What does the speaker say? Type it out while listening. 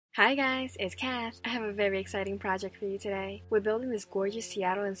Hi guys, it's Kath. I have a very exciting project for you today. We're building this gorgeous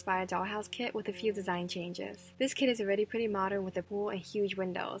Seattle-inspired dollhouse kit with a few design changes. This kit is already pretty modern with a pool and huge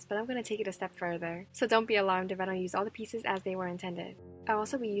windows, but I'm going to take it a step further. So don't be alarmed if I don't use all the pieces as they were intended. I'll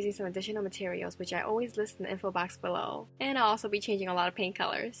also be using some additional materials, which I always list in the info box below. And I'll also be changing a lot of paint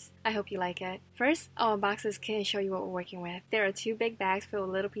colors. I hope you like it. First, I'll unbox this kit and show you what we're working with. There are two big bags filled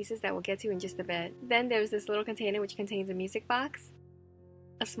with little pieces that we'll get to in just a bit. Then there's this little container which contains a music box,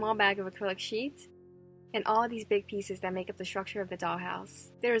 a small bag of acrylic sheets, and all these big pieces that make up the structure of the dollhouse.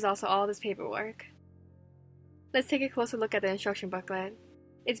 There is also all this paperwork. Let's take a closer look at the instruction booklet.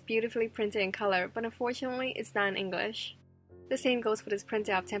 It's beautifully printed in color, but unfortunately it's not in English. The same goes for this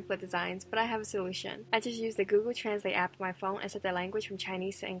printout of template designs, but I have a solution. I just use the Google Translate app on my phone and set the language from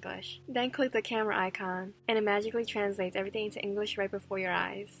Chinese to English. Then click the camera icon, and it magically translates everything into English right before your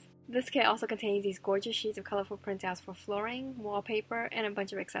eyes. This kit also contains these gorgeous sheets of colorful printouts for flooring, wallpaper, and a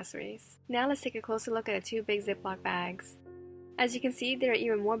bunch of accessories. Now let's take a closer look at the two big Ziploc bags. As you can see, there are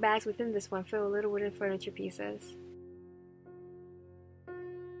even more bags within this one filled with little wooden furniture pieces.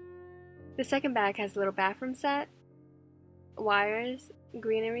 The second bag has a little bathroom set, wires,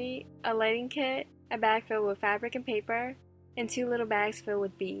 greenery, a lighting kit, a bag filled with fabric and paper, and two little bags filled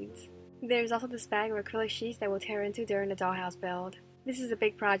with beads. There's also this bag of acrylic sheets that we'll tear into during the dollhouse build. This is a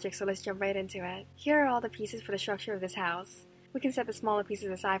big project, so let's jump right into it. Here are all the pieces for the structure of this house. We can set the smaller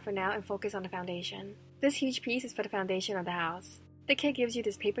pieces aside for now and focus on the foundation. This huge piece is for the foundation of the house. The kit gives you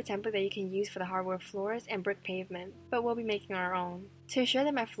this paper template that you can use for the hardwood floors and brick pavement, but we'll be making our own. To ensure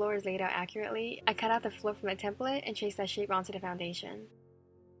that my floor is laid out accurately, I cut out the floor from the template and traced that shape onto the foundation.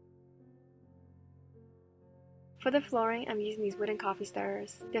 For the flooring, I'm using these wooden coffee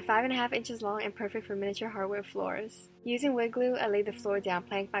stirrers. They're 5.5 inches long and perfect for miniature hardwood floors. Using wood glue, I laid the floor down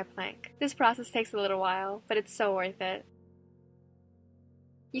plank by plank. This process takes a little while, but it's so worth it.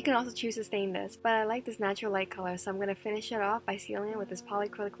 You can also choose to stain this, but I like this natural light color, so I'm going to finish it off by sealing it with this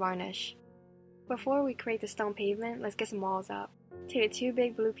polyacrylic varnish. Before we create the stone pavement, let's get some walls up. Take the two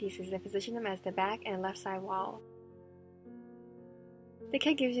big blue pieces and position them as the back and left side wall. The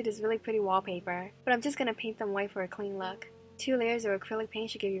kit gives you this really pretty wallpaper, but I'm just going to paint them white for a clean look. 2 layers of acrylic paint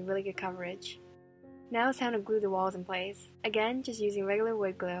should give you really good coverage. Now it's time to glue the walls in place. Again, just using regular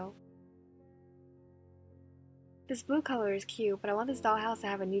wood glue. This blue color is cute, but I want this dollhouse to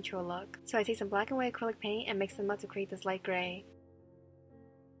have a neutral look, so I take some black and white acrylic paint and mix them up to create this light gray.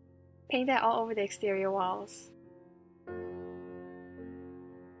 Paint that all over the exterior walls.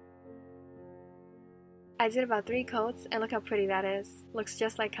 I did about 3 coats, and look how pretty that is. Looks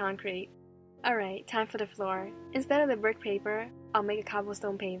just like concrete. Alright, time for the floor. Instead of the brick paper, I'll make a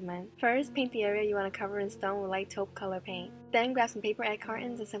cobblestone pavement. First, paint the area you want to cover in stone with light taupe color paint. Then grab some paper egg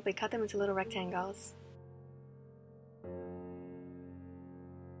cartons and simply cut them into little rectangles.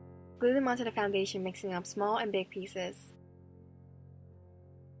 Glue them onto the foundation, mixing up small and big pieces.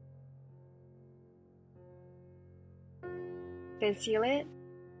 Then seal it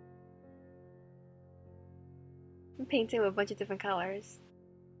and paint it with a bunch of different colors.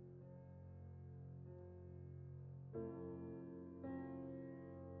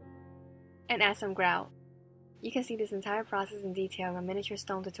 And add some grout. You can see this entire process in detail in my miniature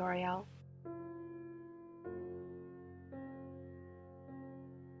stone tutorial.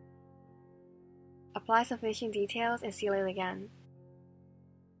 Apply some finishing details and seal it again.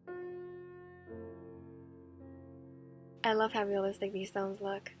 I love how realistic these stones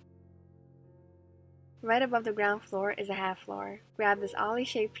look. Right above the ground floor is a half floor. Grab this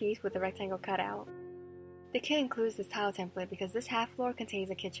ollie-shaped piece with the rectangle cutout. The kit includes this tile template because this half floor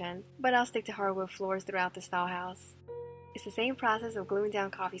contains a kitchen, but I'll stick to hardwood floors throughout this dollhouse. It's the same process of gluing down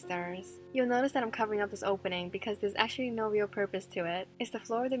coffee stirrers. You'll notice that I'm covering up this opening because there's actually no real purpose to it. It's the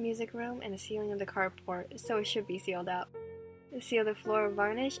floor of the music room and the ceiling of the carport, so it should be sealed up. Seal the floor with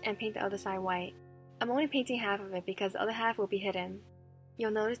varnish and paint the other side white. I'm only painting half of it because the other half will be hidden.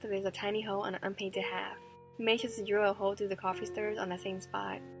 You'll notice that there's a tiny hole on the unpainted half. Make sure to drill a hole through the coffee stirrers on that same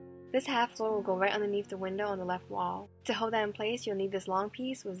spot. This half floor will go right underneath the window on the left wall. To hold that in place, you'll need this long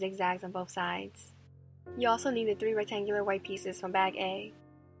piece with zigzags on both sides. You also need the 3 rectangular white pieces from bag A.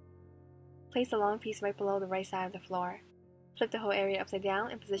 Place the long piece right below the right side of the floor. Flip the whole area upside down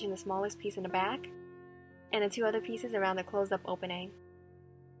and position the smallest piece in the back, and the 2 other pieces around the closed up opening.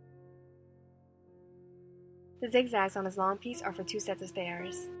 The zigzags on this long piece are for 2 sets of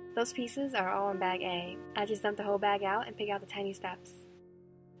stairs. Those pieces are all in bag A. I just dump the whole bag out and pick out the tiny steps.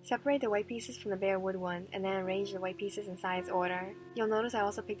 Separate the white pieces from the bare wood ones and then arrange the white pieces in size order. You'll notice I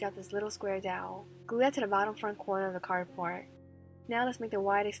also picked out this little square dowel. Glue that to the bottom front corner of the carport. Now let's make the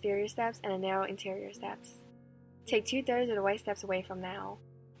wide exterior steps and the narrow interior steps. Take 2/3 of the white steps away from now.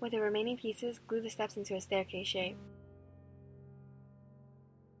 With the remaining pieces, glue the steps into a staircase shape.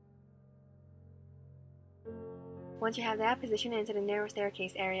 Once you have that, position it into the narrow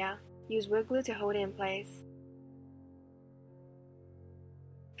staircase area. Use wood glue to hold it in place.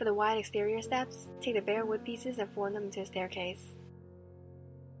 For the wide exterior steps, take the bare wood pieces and form them into a staircase.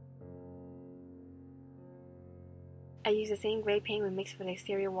 I use the same gray paint we mixed for the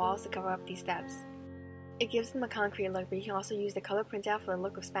exterior walls to cover up these steps. It gives them a concrete look, but you can also use the color printout for the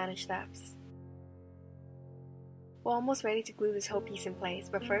look of Spanish steps. We're almost ready to glue this whole piece in place,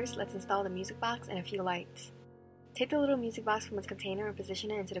 but first let's install the music box and a few lights. Take the little music box from its container and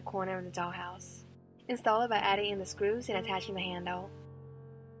position it into the corner of the dollhouse. Install it by adding in the screws and attaching the handle.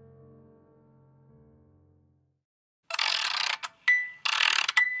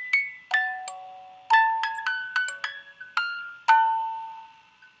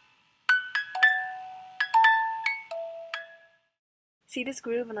 See this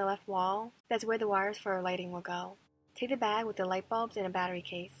groove on the left wall? That's where the wires for our lighting will go. Take the bag with the light bulbs and a battery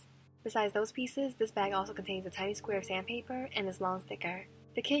case. Besides those pieces, this bag also contains a tiny square of sandpaper and this long sticker.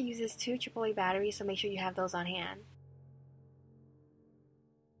 The kit uses 2 AAA batteries, so make sure you have those on hand.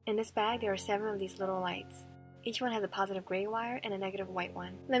 In this bag, there are 7 of these little lights. Each one has a positive gray wire and a negative white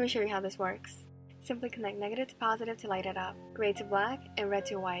one. Let me show you how this works. Simply connect negative to positive to light it up, gray to black, and red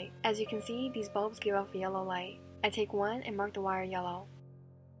to white. As you can see, these bulbs give off a yellow light. I take one and mark the wire yellow.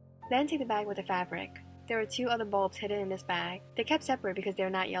 Then take the bag with the fabric. There are 2 other bulbs hidden in this bag. They're kept separate because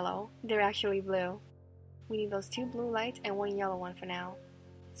they're not yellow. They're actually blue. We need those 2 blue lights and 1 yellow one for now.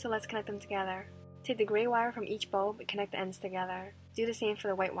 So let's connect them together. Take the gray wire from each bulb and connect the ends together. Do the same for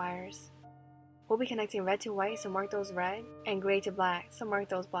the white wires. We'll be connecting red to white, so mark those red, and gray to black, so mark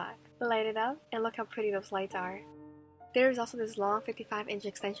those black. Light it up, and look how pretty those lights are. There is also this long 55-inch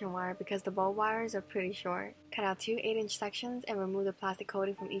extension wire because the bulb wires are pretty short. Cut out 2 8-inch sections and remove the plastic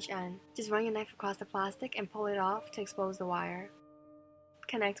coating from each end. Just run your knife across the plastic and pull it off to expose the wire.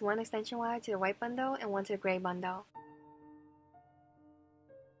 Connect 1 extension wire to the white bundle and 1 to the gray bundle.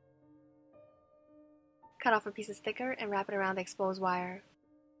 Cut off a piece of sticker and wrap it around the exposed wire.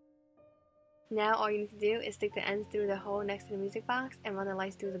 Now all you need to do is stick the ends through the hole next to the music box and run the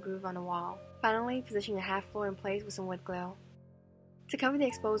lights through the groove on the wall. Finally, position the half floor in place with some wood glue. To cover the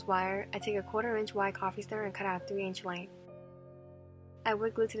exposed wire, I take a 1/4 inch wide coffee stirrer and cut out a 3-inch length. I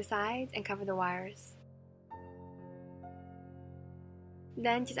wood glue to the sides and cover the wires.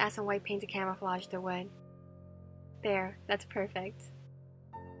 Then just add some white paint to camouflage the wood. There, that's perfect.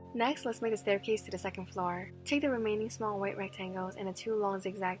 Next, let's make the staircase to the 2nd floor. Take the remaining small white rectangles and the 2 long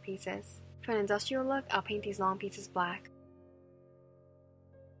zigzag pieces. For an industrial look, I'll paint these long pieces black.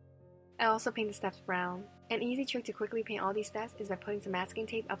 I also paint the steps brown. An easy trick to quickly paint all these steps is by putting some masking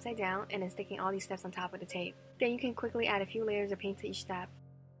tape upside down and then sticking all these steps on top of the tape. Then you can quickly add a few layers of paint to each step.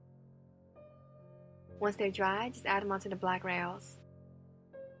 Once they're dry, just add them onto the black rails.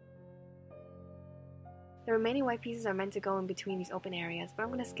 The remaining white pieces are meant to go in between these open areas, but I'm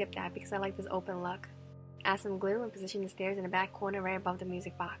going to skip that because I like this open look. Add some glue and position the stairs in the back corner right above the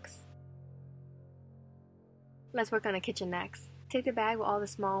music box. Let's work on the kitchen next. Take the bag with all the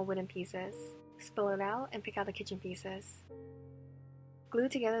small wooden pieces. Spill it out and pick out the kitchen pieces. Glue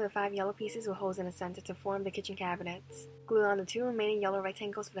together the 5 yellow pieces with holes in the center to form the kitchen cabinets. Glue on the 2 remaining yellow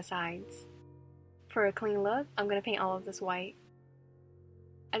rectangles for the sides. For a clean look, I'm going to paint all of this white.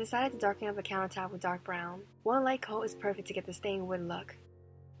 I decided to darken up the countertop with dark brown. 1 light coat is perfect to get the stained wood look.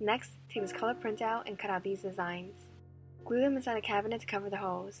 Next, take this color printout and cut out these designs. Glue them inside the cabinet to cover the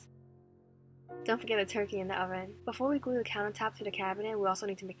holes. Don't forget the turkey in the oven. Before we glue the countertop to the cabinet, we also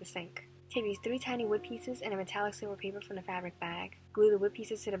need to make the sink. Take these 3 tiny wood pieces and a metallic silver paper from the fabric bag. Glue the wood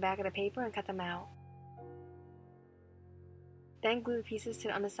pieces to the back of the paper and cut them out. Then glue the pieces to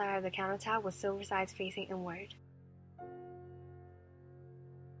the underside of the countertop with silver sides facing inward.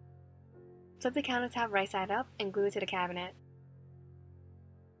 Flip the countertop right side up and glue it to the cabinet.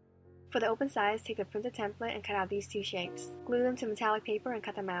 For the open sides, take the printed template and cut out these 2 shapes. Glue them to metallic paper and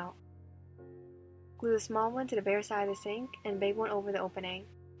cut them out. Glue the small one to the bare side of the sink and big one over the opening.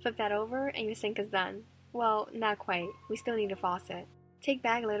 Flip that over and your sink is done. Well, not quite. We still need a faucet. Take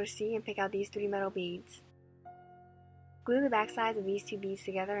bag letter C and pick out these 3 metal beads. Glue the back sides of these 2 beads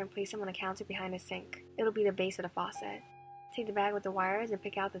together and place them on the counter behind the sink. It'll be the base of the faucet. Take the bag with the wires and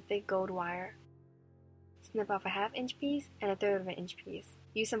pick out the thick gold wire. Snip off a 1/2 inch piece and a 1/3 of an inch piece.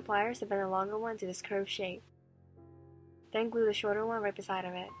 Use some pliers to bend the longer one to this curved shape. Then glue the shorter one right beside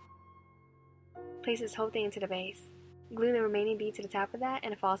of it. Place this whole thing into the base. Glue the remaining bead to the top of that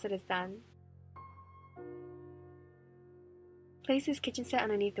and the faucet is done. Place this kitchen set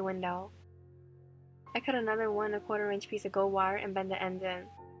underneath the window. I cut another 1 1/4 inch piece of gold wire and bend the end in.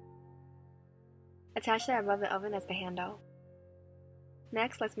 Attach that above the oven as the handle.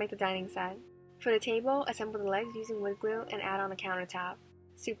 Next, let's make the dining set. For the table, assemble the legs using wood glue and add on the countertop.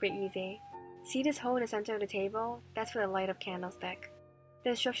 Super easy. See this hole in the center of the table? That's for the light up candlestick. The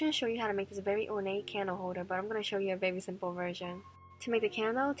instructions show you how to make this very ornate candle holder, but I'm going to show you a very simple version. To make the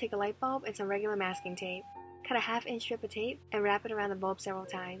candle, take a light bulb and some regular masking tape. Cut a 1/2-inch strip of tape and wrap it around the bulb several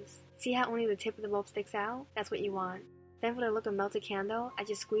times. See how only the tip of the bulb sticks out? That's what you want. Then for the look of melted candle, I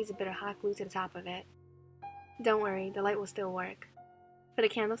just squeeze a bit of hot glue to the top of it. Don't worry, the light will still work. For the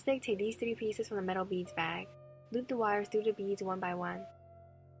candlestick, take these 3 pieces from the metal beads bag. Loop the wires through the beads one by one.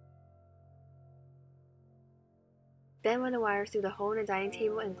 Then run the wires through the hole in the dining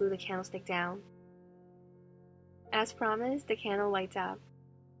table and glue the candlestick down. As promised, the candle lights up.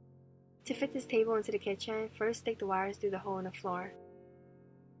 To fit this table into the kitchen, first stick the wires through the hole in the floor.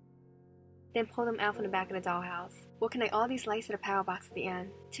 Then pull them out from the back of the dollhouse. We'll connect all these lights to the power box at the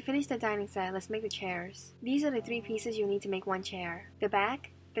end. To finish the dining set, let's make the chairs. These are the 3 pieces you'll need to make one chair: the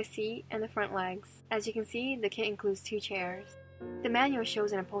back, the seat, and the front legs. As you can see, the kit includes 2 chairs. The manual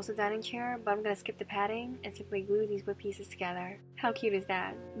shows an upholstered dining chair, but I'm going to skip the padding and simply glue these wood pieces together. How cute is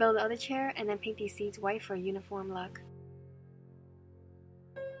that? Build the other chair and then paint these seats white for a uniform look.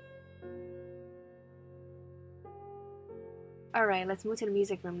 Alright, let's move to the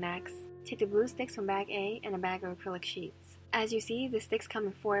music room next. Take the blue sticks from bag A and a bag of acrylic sheets. As you see, the sticks come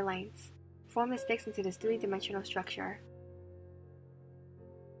in 4 lengths. Form the sticks into this 3-dimensional structure.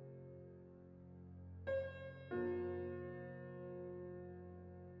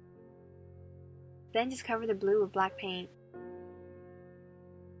 Then just cover the blue with black paint.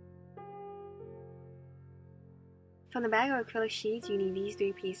 From the bag of acrylic sheets, you need these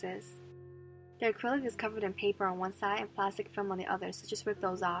 3 pieces. The acrylic is covered in paper on one side and plastic film on the other, so just rip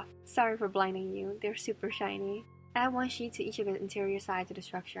those off. Sorry for blinding you, they're super shiny. Add 1 sheet to each of the interior sides of the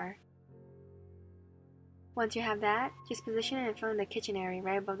structure. Once you have that, just position it in front of the kitchen area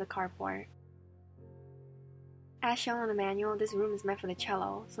right above the carport. As shown on the manual, this room is meant for the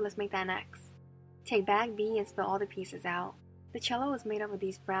cello, so let's make that next. Take bag B and spill all the pieces out. The cello is made up of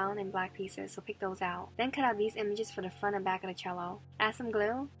these brown and black pieces, so pick those out. Then cut out these images for the front and back of the cello. Add some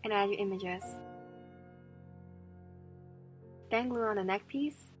glue and add your images. Then glue on the neck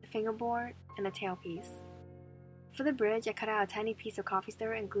piece, the fingerboard, and the tailpiece. For the bridge, I cut out a tiny piece of coffee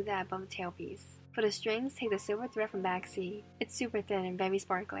stirrer and glue that above the tailpiece. For the strings, take the silver thread from bag C. It's super thin and very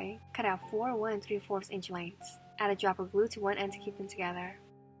sparkly. Cut out 4 1 3/4 inch lengths. Add a drop of glue to one end to keep them together.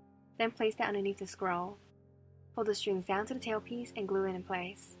 Then place that underneath the scroll. Hold the strings down to the tailpiece and glue it in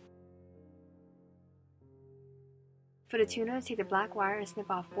place. For the tuner, take the black wire and snip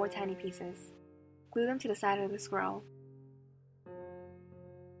off 4 tiny pieces. Glue them to the side of the scroll.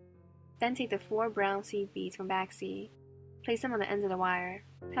 Then take the 4 brown seed beads from bag C. Place them on the ends of the wire.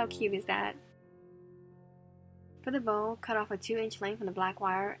 How cute is that? For the bow, cut off a 2-inch length from the black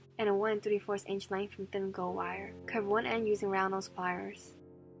wire and a 1 3/4 inch length from thin gold wire. Curve one end using round nose pliers.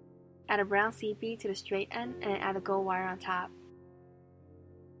 Add a brown seed bead to the straight end and then add the gold wire on top.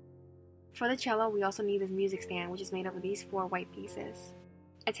 For the cello, we also need this music stand, which is made up of these 4 white pieces.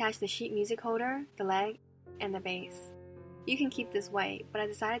 Attach the sheet music holder, the leg, and the base. You can keep this white, but I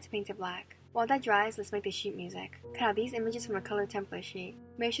decided to paint it black. While that dries, let's make the sheet music. Cut out these images from a colored template sheet.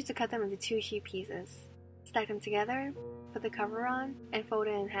 Make sure to cut them into 2 sheet pieces. Stack them together, put the cover on, and fold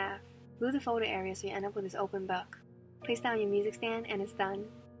it in half. Glue the folded area so you end up with this open book. Place down your music stand and it's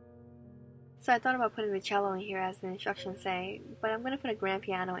done. So I thought about putting the cello in here as the instructions say, but I'm going to put a grand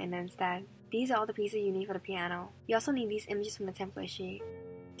piano in there instead. These are all the pieces you need for the piano. You also need these images from the template sheet.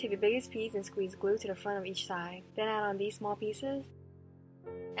 Take the biggest piece and squeeze glue to the front of each side. Then add on these small pieces,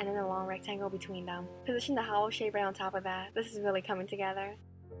 and then a long rectangle between them. Position the hollow shape right on top of that. This is really coming together.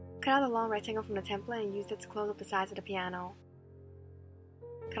 Cut out the long rectangle from the template and use it to close up the sides of the piano.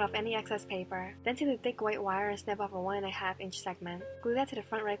 Cut off any excess paper. Then take the thick white wire and snip off a 1 1/2 inch segment. Glue that to the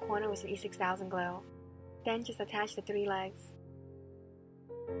front right corner with some E6000 glue. Then just attach the 3 legs.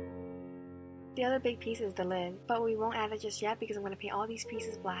 The other big piece is the lid, but we won't add it just yet because I'm going to paint all these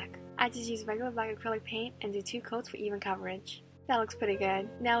pieces black. I just use regular black acrylic paint and do 2 coats for even coverage. That looks pretty good.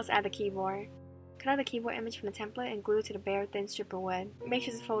 Now let's add the keyboard. Cut out the keyboard image from the template and glue it to the bare thin strip of wood. Make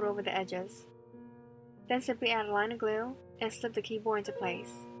sure to fold over the edges. Then simply add a line of glue and slip the keyboard into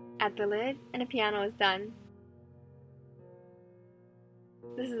place. Add the lid and the piano is done.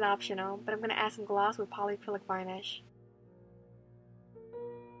 This is optional, but I'm going to add some gloss with polyacrylic varnish.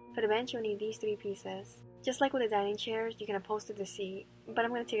 For the bench, you'll need these 3 pieces. Just like with the dining chairs, you can upholster the seat, but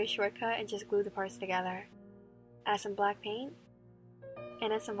I'm going to take a shortcut and just glue the parts together. Add some black paint,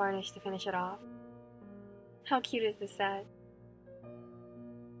 and then some varnish to finish it off. How cute is this set?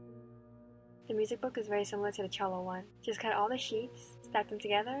 The music book is very similar to the cello one. Just cut all the sheets, stack them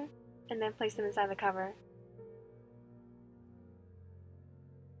together, and then place them inside the cover.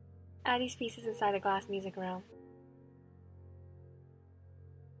 Add these pieces inside the glass music room.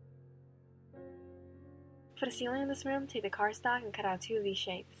 For the ceiling of this room, take the cardstock and cut out 2 of these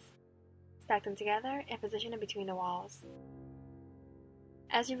shapes. Stack them together and position it between the walls.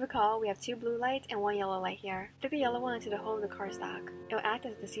 As you recall, we have 2 blue lights and 1 yellow light here. Stick the yellow one into the hole of the cardstock. It will act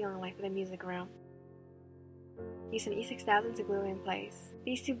as the ceiling light for the music room. Use some E6000 to glue it in place.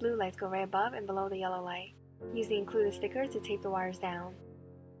 These 2 blue lights go right above and below the yellow light. Use the included sticker to tape the wires down.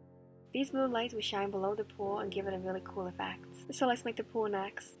 These blue lights will shine below the pool and give it a really cool effect. So let's make the pool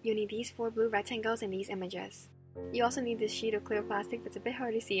next. You'll need these 4 blue rectangles and these images. You also need this sheet of clear plastic that's a bit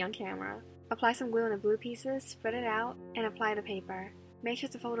hard to see on camera. Apply some glue on the blue pieces, spread it out, and apply the paper. Make sure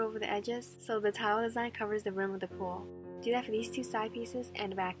to fold over the edges so the tile design covers the rim of the pool. Do that for these 2 side pieces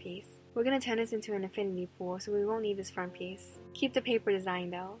and the back piece. We're going to turn this into an infinity pool, so we won't need this front piece. Keep the paper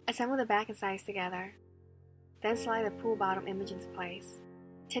design though. Assemble the back and sides together. Then slide the pool bottom image into place.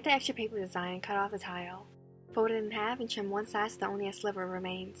 Take the extra paper design and cut off the tile. Fold it in half and trim one side so that only a sliver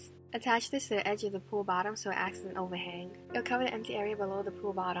remains. Attach this to the edge of the pool bottom so it acts as an overhang. It'll cover the empty area below the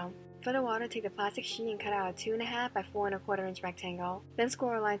pool bottom. For the water, take the plastic sheet and cut out a 2.5 by 4.25 inch rectangle. Then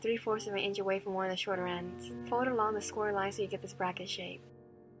score a line 3/4 of an inch away from one of the shorter ends. Fold along the score line so you get this bracket shape.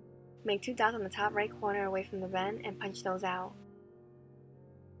 Make 2 dots on the top right corner away from the bend and punch those out.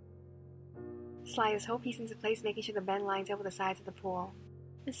 Slide this whole piece into place, making sure the bend lines up with the sides of the pool.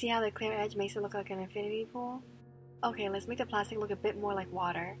 And see how the clear edge makes it look like an infinity pool? Okay, let's make the plastic look a bit more like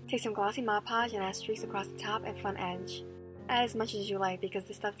water. Take some glossy Mod Podge and add streaks across the top and front edge. Add as much as you like because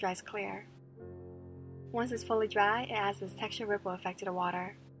this stuff dries clear. Once it's fully dry, it adds this texture ripple effect to the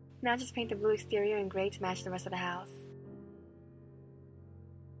water. Now just paint the blue exterior in gray to match the rest of the house.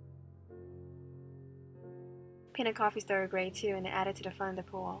 Paint a coffee stirrer gray too and then add it to the front of the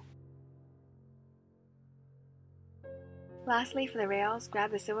pool. Lastly, for the rails, grab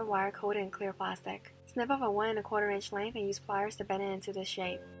the silver wire coated in clear plastic. Snip off a 1.25 inch length and use pliers to bend it into this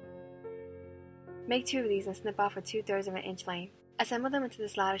shape. Make 2 of these and snip off a 2/3 of an inch length. Assemble them into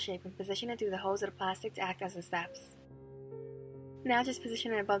this ladder shape and position it through the holes of the plastic to act as the steps. Now just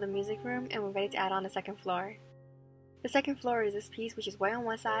position it above the music room and we're ready to add on the second floor. The second floor is this piece, which is white on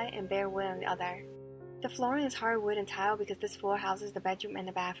one side and bare wood on the other. The flooring is hardwood and tile because this floor houses the bedroom and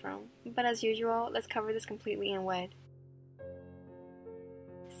the bathroom. But as usual, let's cover this completely in wood.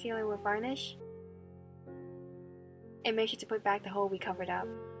 Seal it with varnish. And make sure to put back the hole we covered up.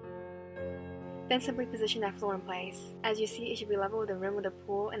 Then simply position that floor in place. As you see, it should be level with the rim of the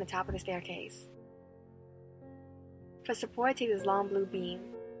pool and the top of the staircase. For support, take this long blue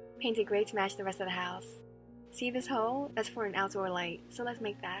beam. Paint it gray to match the rest of the house. See this hole? That's for an outdoor light, so let's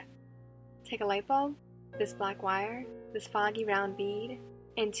make that. Take a light bulb, this black wire, this foggy round bead,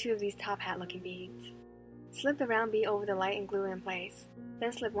 and 2 of these top hat looking beads. Slip the round bead over the light and glue it in place.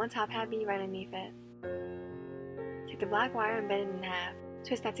 Then slip 1 top hat bead right underneath it. Take the black wire and bend it in half.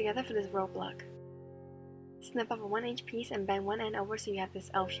 Twist that together for this rope look. Snip off a 1 inch piece and bend one end over so you have this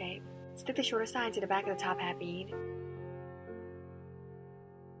L shape. Stick the shorter side to the back of the top hat bead.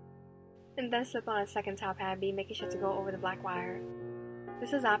 And then slip on a second top hat bead, making sure to go over the black wire.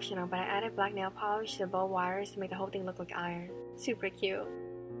 This is optional, but I added black nail polish to the bow wires to make the whole thing look like iron. Super cute.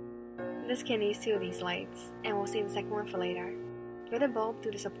 This kit needs 2 of these lights, and we'll save the second one for later. Thread the bulb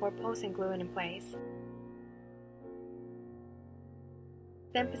through the support post and glue it in place.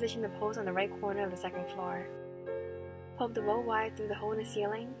 Then position the post on the right corner of the second floor. Poke the bow wire through the hole in the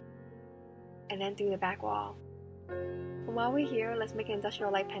ceiling, and then through the back wall. But while we're here, let's make an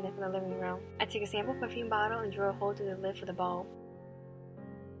industrial light pendant for the living room. I take a sample perfume bottle and drill a hole through the lid for the bulb.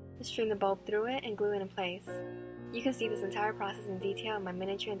 String the bulb through it and glue it in place. You can see this entire process in detail in my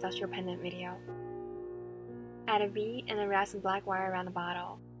miniature industrial pendant video. Add a bead and then wrap some black wire around the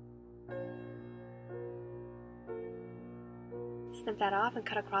bottle. Snip that off and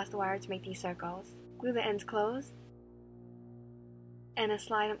cut across the wire to make these circles. Glue the ends closed and then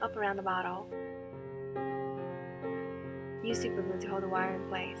slide them up around the bottle. Use super glue to hold the wire in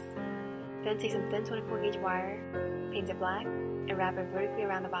place. Then take some thin 24 gauge wire, paint it black, and wrap it vertically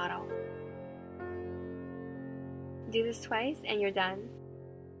around the bottle. Do this twice and you're done.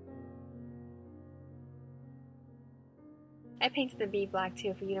 I painted the bead black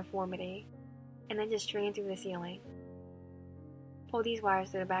too for uniformity, and then just string it through the ceiling. Pull these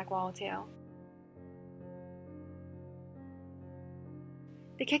wires to the back wall too.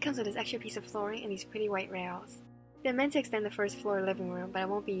 The kit comes with this extra piece of flooring and these pretty white rails. They're meant to extend the first floor living room, but I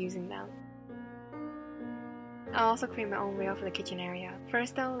won't be using them. I'll also create my own rail for the kitchen area.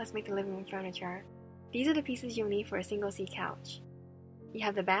 First though, let's make the living room furniture. These are the pieces you'll need for a single seat couch. You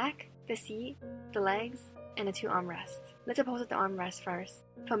have the back, the seat, the legs, and the 2 armrests. Let's upholster the armrest first.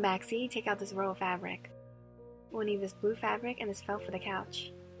 From back seat, take out this roll of fabric. We'll need this blue fabric and this felt for the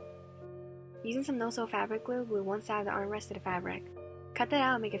couch. Using some no-sew fabric glue, glue one side of the armrest to the fabric. Cut that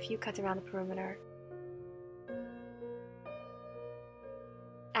out and make a few cuts around the perimeter.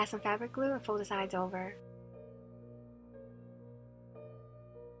 Add some fabric glue and fold the sides over.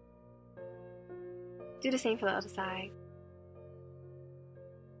 Do the same for the other side.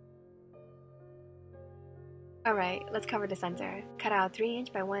 Alright, let's cover the center. Cut out a 3"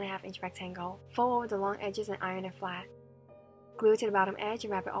 by 1.5" rectangle. Fold over the long edges and iron it flat. Glue it to the bottom edge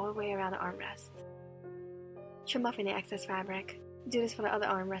and wrap it all the way around the armrest. Trim off any excess fabric. Do this for the other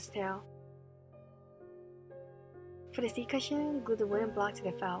armrest too. For the seat cushion, glue the wooden block to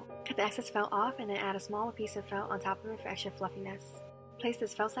the felt. Cut the excess felt off and then add a smaller piece of felt on top of it for extra fluffiness. Place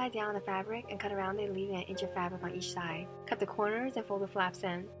this felt side down on the fabric and cut around it, leaving an inch of fabric on each side. Cut the corners and fold the flaps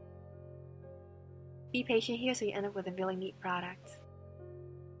in. Be patient here so you end up with a really neat product.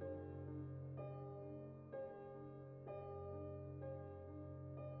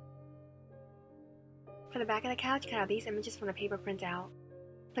 For the back of the couch, cut out these images from the paper printout.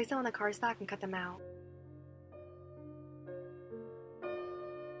 Place them on the cardstock and cut them out.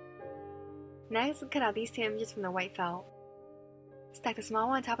 Next, cut out these 2 images from the white felt. Stack the small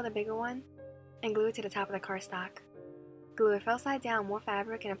one on top of the bigger one, and glue it to the top of the cardstock. Glue the felt side down more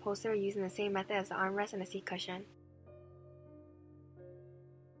fabric and upholster using the same method as the armrest and the seat cushion.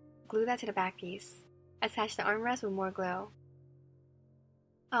 Glue that to the back piece. Attach the armrest with more glue.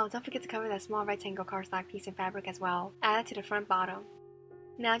 Oh, don't forget to cover that small rectangle cardstock piece in fabric as well. Add it to the front bottom.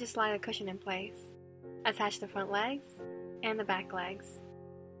 Now just slide the cushion in place. Attach the front legs and the back legs.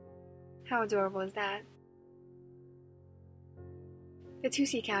 How adorable is that? The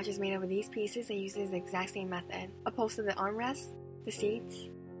 2-seat couch is made up of these pieces and uses the exact same method. Upholster the armrest, the seats,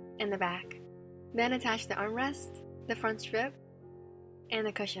 and the back. Then attach the armrest, the front strip, and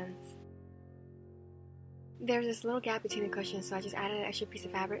the cushions. There's this little gap between the cushions, so I just added an extra piece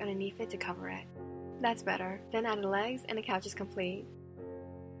of fabric underneath it to cover it. That's better. Then add the legs and the couch is complete.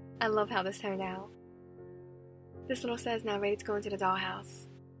 I love how this turned out. This little set is now ready to go into the dollhouse.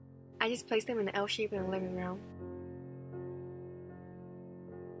 I just placed them in the L shape in the living room.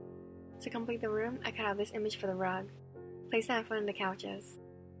 To complete the room, I cut out this image for the rug. Place that in front of the couches.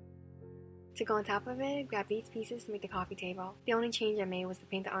 To go on top of it, grab these pieces to make the coffee table. The only change I made was to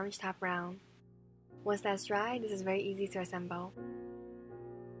paint the orange top brown. Once that's dry, this is very easy to assemble.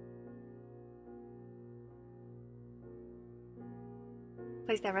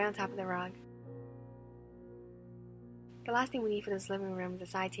 Place that right on top of the rug. The last thing we need for this living room is the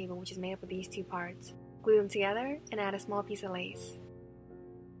side table, which is made up of these 2 parts. Glue them together and add a small piece of lace.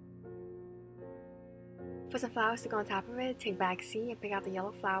 For some flowers to go on top of it, take bag C and pick out the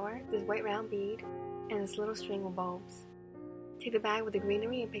yellow flower, this white round bead, and this little string with bulbs. Take the bag with the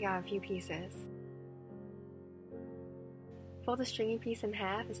greenery and pick out a few pieces. Fold the stringy piece in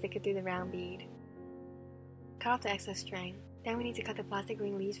half and stick it through the round bead. Cut off the excess string. Then we need to cut the plastic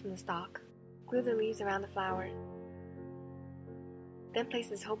green leaves from the stalk. Glue the leaves around the flower. Then place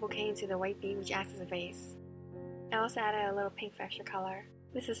this whole bouquet into the white bead, which acts as a vase. I also added a little pink for extra color.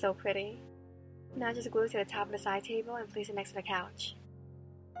 This is so pretty. Now just glue it to the top of the side table and place it next to the couch.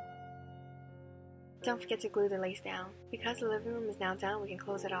 Don't forget to glue the lace down. Because the living room is now done, we can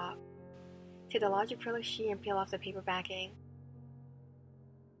close it off. Take the large acrylic sheet and peel off the paper backing.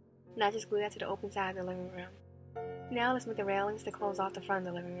 Now just glue that to the open side of the living room. Now let's make the railings to close off the front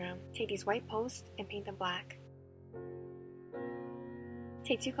of the living room. Take these white posts and paint them black.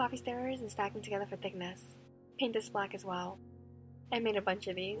 Take 2 coffee stirrers and stack them together for thickness. Paint this black as well. I made a bunch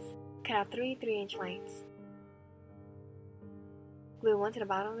of these. Cut out 3 3" lengths. Glue one to the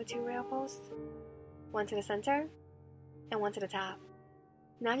bottom of the 2 rail posts, one to the center, and one to the top.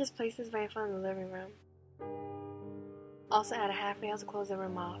 Now just place this right in front of the living room. Also add a half rail to close the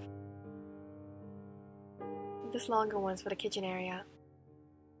room off. This longer one is for the kitchen area.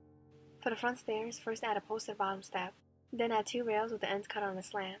 For the front stairs, first add a post to the bottom step. Then add 2 rails with the ends cut on a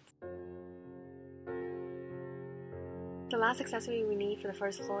slant. The last accessory we need for the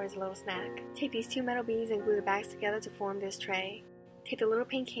first floor is a little snack. Take these 2 metal beads and glue the bags together to form this tray. Take the little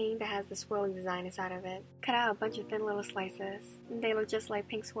pink cane that has the swirly design inside of it. Cut out a bunch of thin little slices. They look just like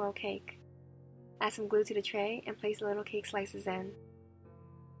pink swirl cake. Add some glue to the tray and place the little cake slices in.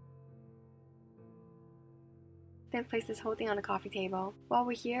 Then place this whole thing on the coffee table. While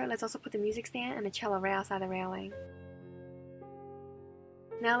we're here, let's also put the music stand and the cello right outside the railing.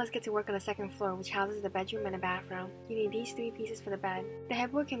 Now let's get to work on the second floor, which houses the bedroom and the bathroom. You need these 3 pieces for the bed. The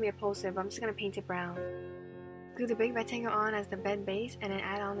headboard can be upholstered, but I'm just going to paint it brown. Glue the big rectangle on as the bed base and then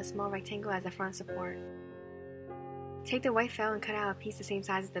add on the small rectangle as the front support. Take the white felt and cut out a piece the same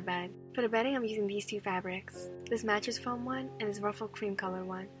size as the bed. For the bedding, I'm using these 2 fabrics. This mattress foam one and this ruffled cream color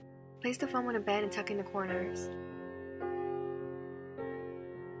one. Place the foam on the bed and tuck in the corners.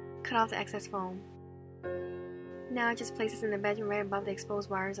 Cut off the excess foam. Now just place this in the bedroom right above the exposed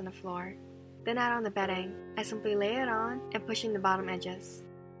wires on the floor. Then add on the bedding. I simply lay it on and push in the bottom edges.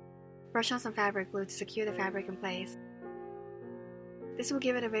 Brush on some fabric glue to secure the fabric in place. This will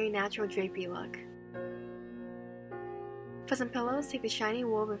give it a very natural drapey look. For some pillows, take the shiny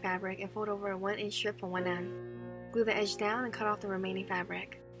woven fabric and fold over a 1-inch strip from one end. Glue the edge down and cut off the remaining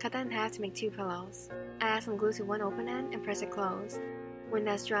fabric. Cut that in half to make 2 pillows. I add some glue to one open end and press it closed. When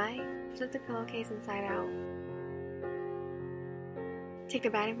that's dry, flip the pillowcase inside out. Take the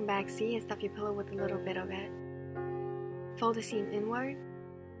batting from bag C and stuff your pillow with a little bit of it. Fold the seam inward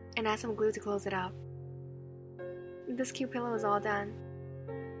and add some glue to close it up. This cute pillow is all done.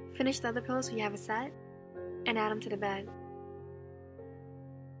 Finish the other pillows so you have a set and add them to the bed.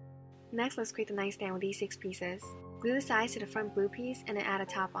 Next, let's create the nightstand with these 6 pieces. Glue the sides to the front blue piece and then add a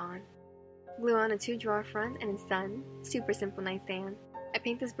top on. Glue on a 2 drawer front and it's done. Super simple nightstand. I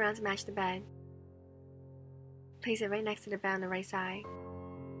paint this brown to match the bed. Place it right next to the bed on the right side.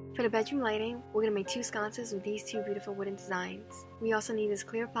 For the bedroom lighting, we're going to make 2 sconces with these 2 beautiful wooden designs. We also need this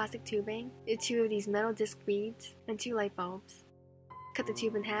clear plastic tubing, 2 of these metal disc beads, and 2 light bulbs. Cut the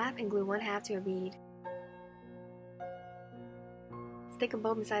tube in half and glue 1/2 to a bead. Stick a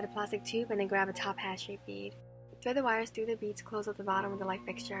bulb inside the plastic tube and then grab a top hat-shaped bead. Thread the wires through the bead to close up the bottom of the light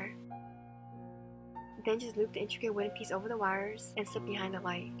fixture. Then just loop the intricate wooden piece over the wires and slip behind the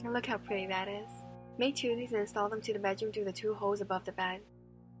light. And look how pretty that is. Make 2 of these and install them to the bedroom through the 2 holes above the bed.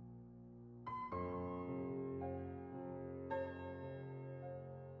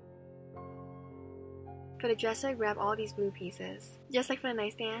 For the dresser, grab all these blue pieces. Just like for the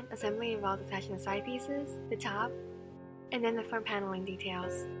nightstand, assembly involves attaching the side pieces, the top, and then the front paneling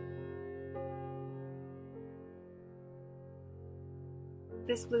details.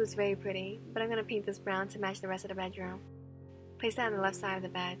 This blue is very pretty, but I'm going to paint this brown to match the rest of the bedroom. Place that on the left side of the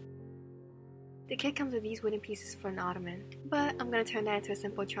bed. The kit comes with these wooden pieces for an ottoman, but I'm going to turn that into a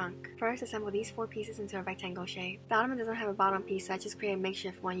simple trunk. First, assemble these 4 pieces into a rectangle shape. The ottoman doesn't have a bottom piece, so I just create a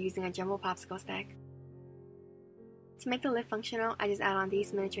makeshift one using a jumbo popsicle stick. To make the lid functional, I just add on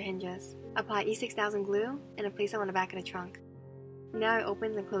these miniature hinges. Apply E6000 glue and then place them on the back of the trunk. Now it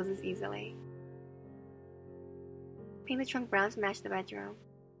opens and closes easily. Paint the trunk brown to match the bedroom.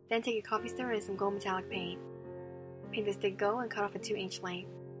 Then take a coffee stirrer and some gold metallic paint. Paint the stick gold and cut off a 2-inch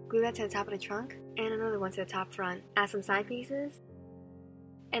length. Glue that to the top of the trunk and another one to the top front. Add some side pieces.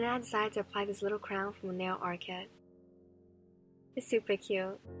 And then I decided to apply this little crown from a nail art kit. It's super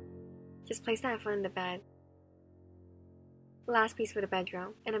cute. Just place that in front of the bed. Last piece for the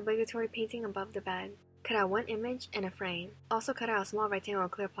bedroom, an obligatory painting above the bed. Cut out 1 image and a frame. Also cut out a small rectangle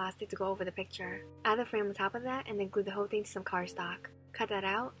of clear plastic to go over the picture. Add the frame on top of that and then glue the whole thing to some cardstock. Cut that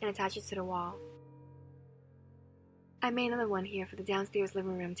out and attach it to the wall. I made another one here for the downstairs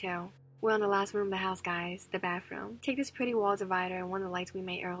living room too. We're on the last room of the house, guys, the bathroom. Take this pretty wall divider and one of the lights we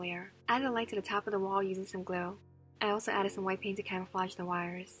made earlier. Add the light to the top of the wall using some glue. I also added some white paint to camouflage the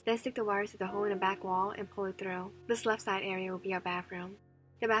wires. Then stick the wires to the hole in the back wall and pull it through. This left side area will be our bathroom.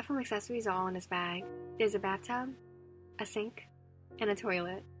 The bathroom accessories are all in this bag. There's a bathtub, a sink, and a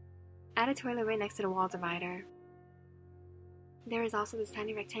toilet. Add a toilet right next to the wall divider. There is also this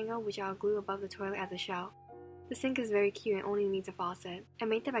tiny rectangle which I'll glue above the toilet as a shell. The sink is very cute and only needs a faucet. I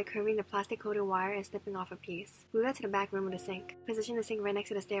made that by curving the plastic coated wire and snipping off a piece. Glue that to the back rim of the sink. Position the sink right next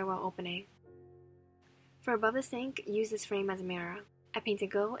to the stairwell opening. For above the sink, use this frame as a mirror. I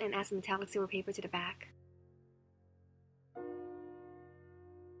painted gold and add some metallic silver paper to the back.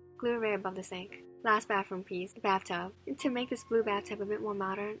 Glue it right above the sink. Last bathroom piece, the bathtub. To make this blue bathtub a bit more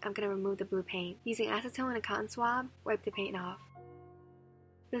modern, I'm going to remove the blue paint. Using acetone and a cotton swab, wipe the paint off.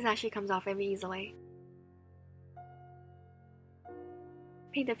 This actually comes off very easily.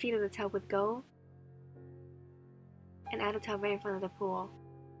 Paint the feet of the tub with gold and add a tub right in front of the pool.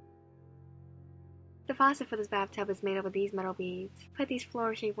 The faucet for this bathtub is made up of these metal beads. Put these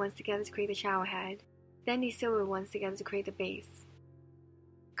flower-shaped ones together to create the shower head, then these silver ones together to create the base.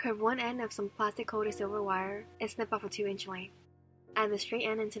 Curve one end of some plastic-coated silver wire and snip off a 2-inch length. Add the straight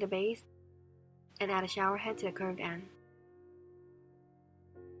end into the base and add a shower head to the curved end.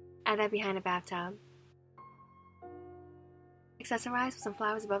 Add that behind the bathtub. Accessorize with some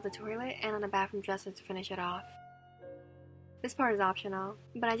flowers above the toilet and on the bathroom dresser to finish it off. This part is optional,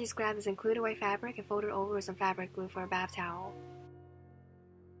 but I just grabbed this included white fabric and folded it over with some fabric glue for a bath towel.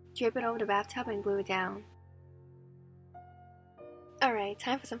 Drape it over the bathtub and glue it down. Alright,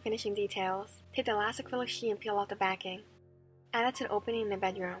 time for some finishing details. Take the last acrylic sheet and peel off the backing. Add it to the opening in the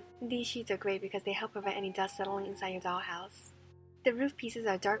bedroom. These sheets are great because they help prevent any dust settling inside your dollhouse. The roof pieces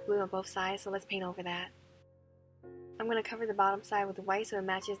are dark blue on both sides, so let's paint over that. I'm going to cover the bottom side with white so it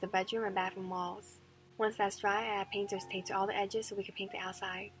matches the bedroom and bathroom walls. Once that's dry, I add painter's tape to all the edges so we can paint the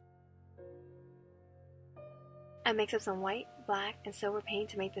outside. I mix up some white, black, and silver paint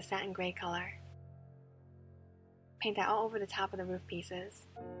to make the satin gray color. Paint that all over the top of the roof pieces.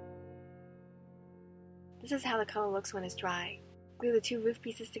 This is how the color looks when it's dry. Glue the two roof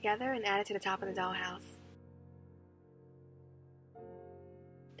pieces together and add it to the top of the dollhouse.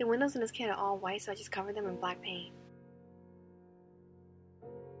 The windows in this kit are all white, so I just covered them in black paint.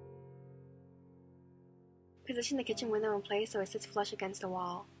 Position the kitchen window in place so it sits flush against the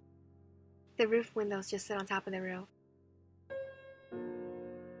wall. The roof windows just sit on top of the roof.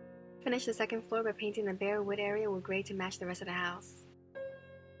 Finish the second floor by painting the bare wood area with gray to match the rest of the house.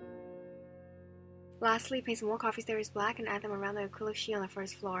 Lastly, paint some more coffee stairways black and add them around the acrylic sheet on the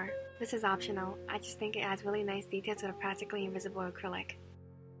first floor. This is optional. I just think it adds really nice detail to the practically invisible acrylic.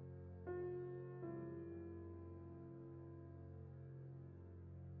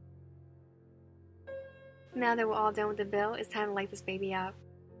 Now that we're all done with the build, it's time to light this baby up.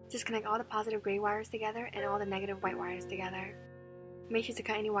 Just connect all the positive gray wires together and all the negative white wires together. Make sure to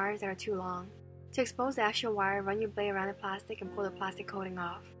cut any wires that are too long. To expose the actual wire, run your blade around the plastic and pull the plastic coating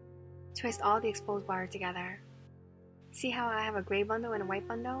off. Twist all the exposed wire together. See how I have a gray bundle and a white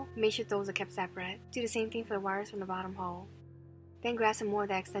bundle? Make sure those are kept separate. Do the same thing for the wires from the bottom hole. Then grab some more of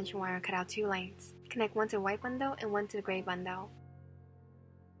the extension wire and cut out two lengths. Connect one to the white bundle and one to the gray bundle.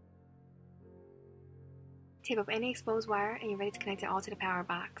 Tape up any exposed wire and you're ready to connect it all to the power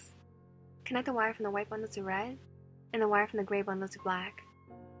box. Connect the wire from the white bundle to red and the wire from the gray bundle to black.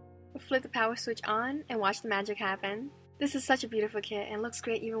 Flip the power switch on and watch the magic happen. This is such a beautiful kit and looks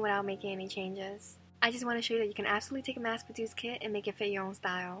great even without making any changes. I just want to show you that you can absolutely take a mass-produced kit and make it fit your own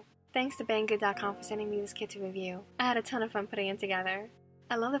style. Thanks to Banggood.com for sending me this kit to review. I had a ton of fun putting it together.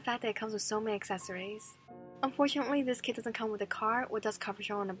 I love the fact that it comes with so many accessories. Unfortunately, this kit doesn't come with a card or dust cover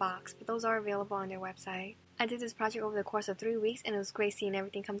shown on the box, but those are available on their website. I did this project over the course of 3 weeks and it was great seeing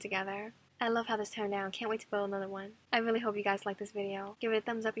everything come together. I love how this turned out and can't wait to build another one. I really hope you guys liked this video. Give it a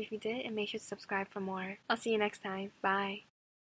thumbs up if you did and make sure to subscribe for more. I'll see you next time. Bye.